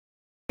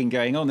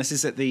Going on. This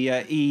is at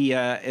the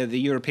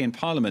European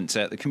Parliament,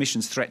 the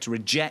Commission's threat to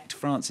reject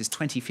France's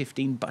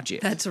 2015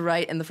 budget. That's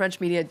right, and the French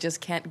media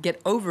just can't get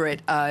over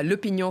it.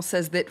 L'Opinion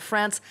says that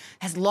France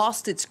has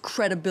lost its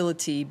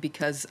credibility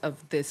because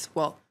of this,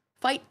 well,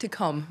 fight to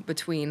come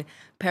between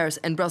Paris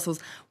and Brussels.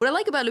 What I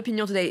like about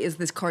L'Opinion today is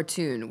this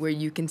cartoon where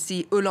you can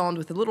see Hollande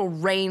with a little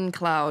rain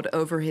cloud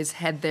over his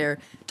head there,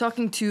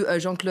 talking to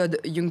Jean-Claude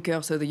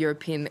Juncker, so the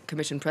European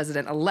Commission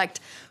president-elect.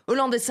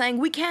 Hollande is saying,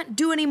 we can't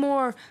do any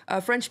more.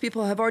 French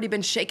people have already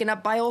been shaken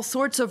up by all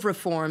sorts of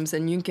reforms.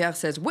 And Juncker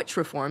says, which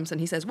reforms? And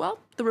he says, well,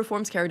 the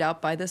reforms carried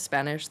out by the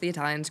Spanish, the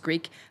Italians,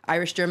 Greek,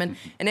 Irish, German,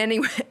 and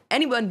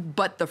anyone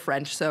but the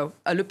French. So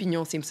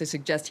L'Opinion seems to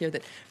suggest here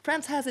that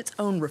France has its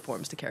own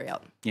reforms to carry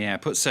out. Yeah,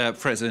 it puts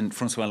President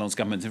François Hollande's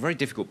government in a very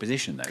difficult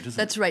position, though, doesn't it?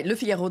 That's right. Le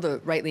Figaro,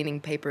 the right-leaning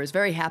paper, is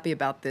very happy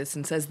about this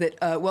and says that,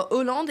 well,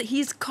 Hollande,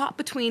 he's caught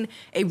between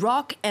a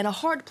rock and a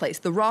hard place.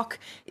 The rock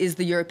is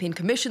the European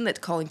Commission that's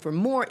calling for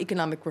more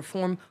economic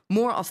reform,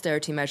 more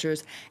austerity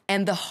measures.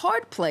 And the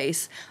hard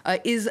place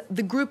is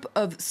the group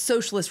of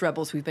socialist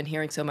rebels we've been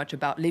hearing so much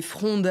about, les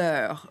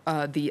frondeurs,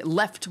 the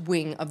left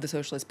wing of the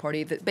Socialist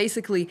Party that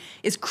basically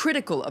is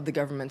critical of the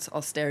government's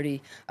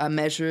austerity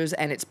measures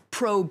and its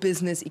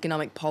pro-business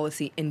economic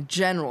policy in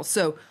general.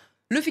 So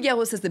Le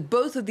Figaro says that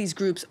both of these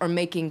groups are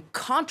making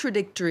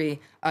contradictory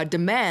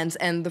demands,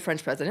 and the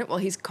French president, well,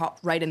 he's caught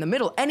right in the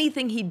middle.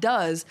 Anything he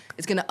does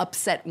is going to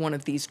upset one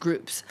of these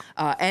groups.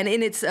 And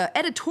in its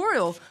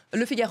editorial,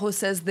 Le Figaro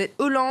says that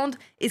Hollande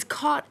is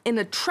caught in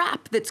a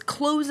trap that's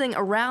closing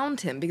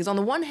around him, because on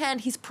the one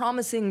hand, he's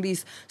promising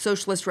these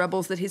socialist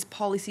rebels that his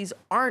policies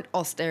aren't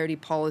austerity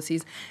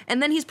policies,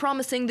 and then he's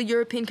promising the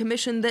European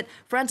Commission that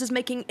France is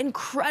making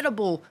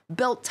incredible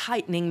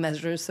belt-tightening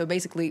measures, so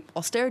basically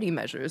austerity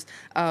measures.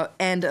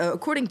 And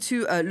according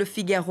to Le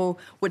Figaro,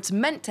 what's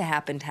meant to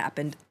happen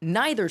happened.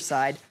 Neither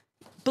side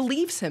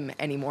believes him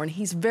anymore, and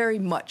he's very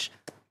much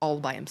all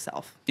by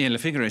himself. Yeah, Le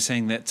Figaro is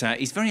saying that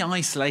he's very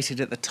isolated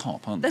at the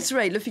top, aren't That's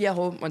right. Le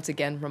Figaro, once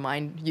again,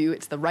 remind you,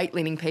 it's the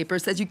right-leaning paper,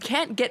 says you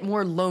can't get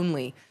more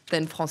lonely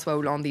than François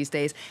Hollande these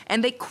days.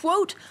 And they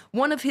quote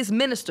one of his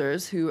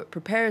ministers who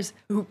prefers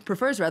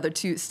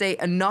to stay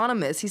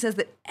anonymous. He says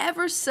that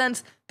ever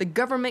since the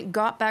government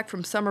got back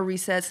from summer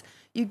recess,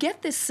 you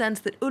get this sense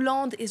that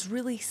Hollande is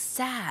really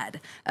sad,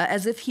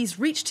 as if he's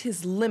reached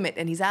his limit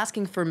and he's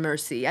asking for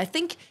mercy. I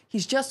think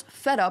he's just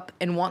fed up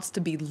and wants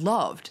to be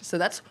loved. So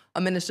that's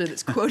a minister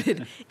that's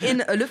quoted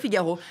in Le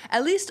Figaro.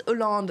 At least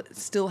Hollande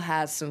still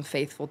has some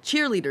faithful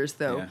cheerleaders,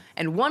 though. Yeah.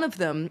 And one of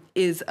them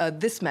is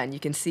this man. You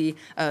can see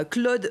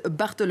Claude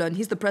Barthelone.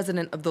 He's the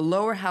president of the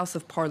lower house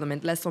of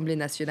parliament, l'Assemblée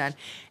nationale.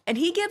 And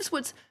he gives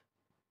what's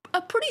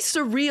a pretty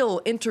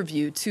surreal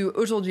interview to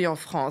Aujourd'hui en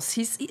France.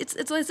 It's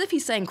as if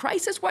he's saying,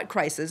 crisis? What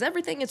crisis?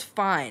 Everything is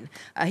fine.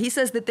 He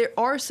says that there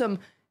are some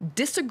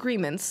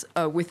disagreements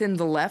within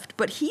the left,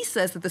 but he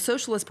says that the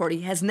Socialist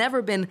Party has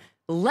never been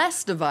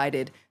less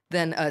divided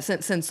than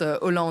since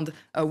Hollande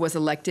was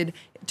elected.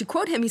 To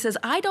quote him, he says,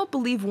 I don't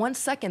believe one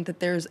second that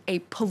there's a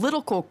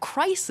political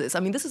crisis. I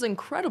mean, this is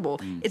incredible.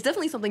 It's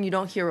definitely something you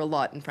don't hear a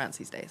lot in France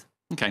these days.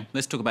 OK,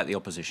 let's talk about the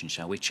opposition,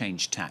 shall we?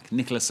 Change tack.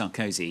 Nicolas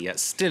Sarkozy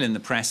still in the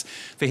press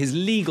for his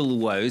legal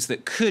woes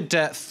that could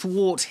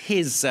thwart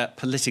his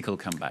political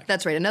comeback.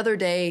 That's right. Another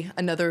day,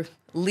 another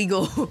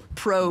legal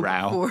probe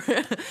for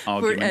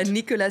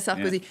Nicolas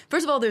Sarkozy. Yeah.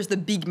 First of all, there's the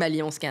Big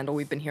Malion scandal.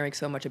 We've been hearing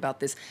so much about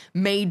this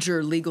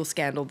major legal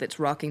scandal that's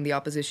rocking the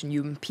opposition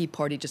UMP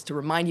party. Just to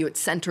remind you, it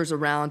centers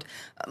around,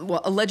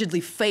 well, allegedly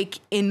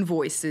fake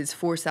invoices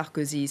for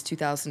Sarkozy's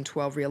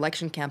 2012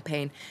 re-election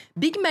campaign.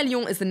 Big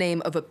Malion is the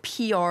name of a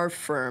PR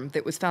firm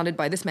that was founded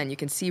by this man you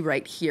can see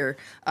right here,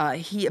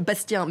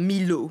 Bastien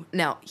Milot.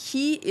 Now,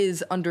 he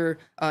is under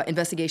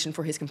investigation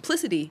for his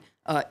complicity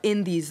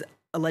in these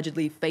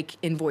allegedly fake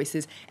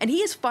invoices. And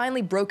he has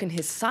finally broken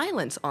his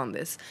silence on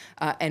this.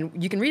 And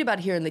you can read about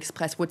it here in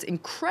l'Express. What's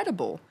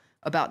incredible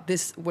about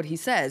this, what he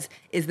says,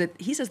 is that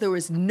he says there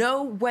was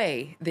no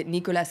way that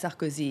Nicolas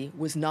Sarkozy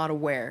was not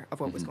aware of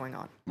what was going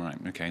on. Right,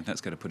 OK,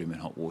 that's going to put him in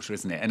hot water,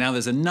 isn't it? And now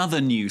there's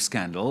another new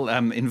scandal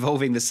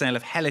involving the sale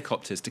of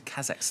helicopters to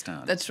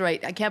Kazakhstan. That's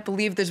right. I can't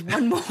believe there's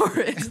one more.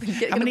 We're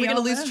going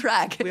to lose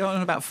track. We are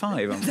on about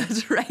 5, aren't we?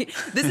 That's right.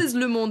 This is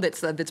Le Monde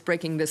that's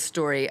breaking this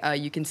story.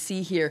 You can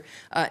see here.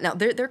 Now,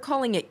 they're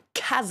calling it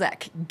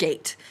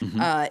Kazakhgate.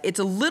 It's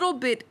a little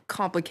bit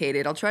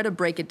complicated. I'll try to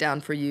break it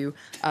down for you.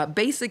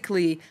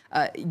 Basically,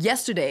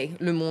 yesterday,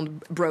 Le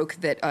Monde broke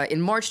that in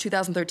March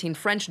 2013,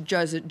 French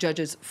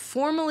judges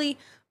formally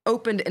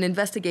opened an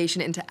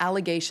investigation into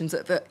allegations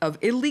of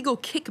illegal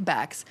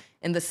kickbacks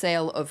in the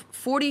sale of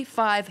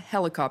 45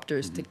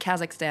 helicopters to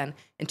Kazakhstan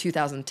in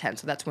 2010.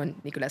 So that's when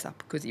Nicolas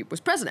Sarkozy was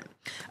president.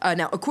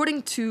 Now,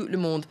 according to Le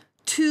Monde,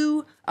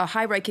 2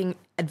 high-ranking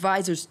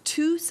advisors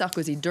to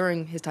Sarkozy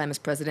during his time as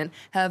president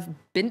have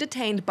been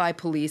detained by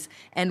police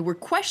and were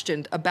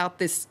questioned about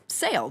this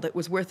sale that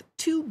was worth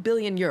 2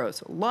 billion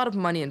euros. A lot of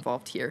money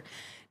involved here.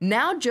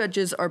 Now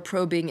judges are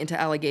probing into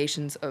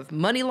allegations of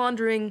money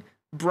laundering,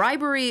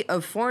 bribery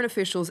of foreign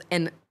officials,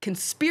 and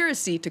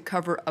conspiracy to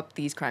cover up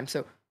these crimes.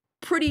 So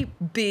pretty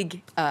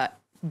big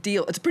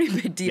deal. It's a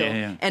pretty big deal.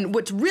 Yeah. And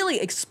what's really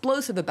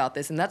explosive about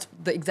this, and that's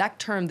the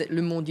exact term that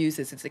Le Monde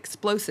uses, it's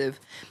explosive,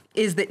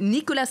 is that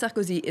Nicolas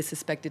Sarkozy is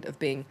suspected of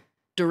being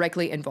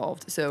directly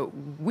involved. So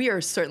we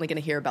are certainly going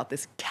to hear about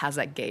this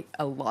Kazakhgate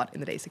a lot in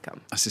the days to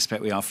come. I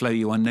suspect we are. Flo,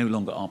 you are no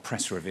longer our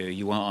press reviewer.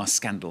 You are our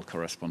scandal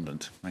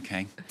correspondent,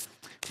 OK?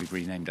 We've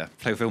renamed her.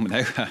 Flo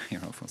Filmano,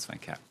 you're our Force Fan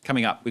Cap.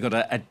 Coming up, we've got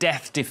a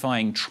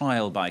death-defying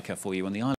trial biker for you on the island.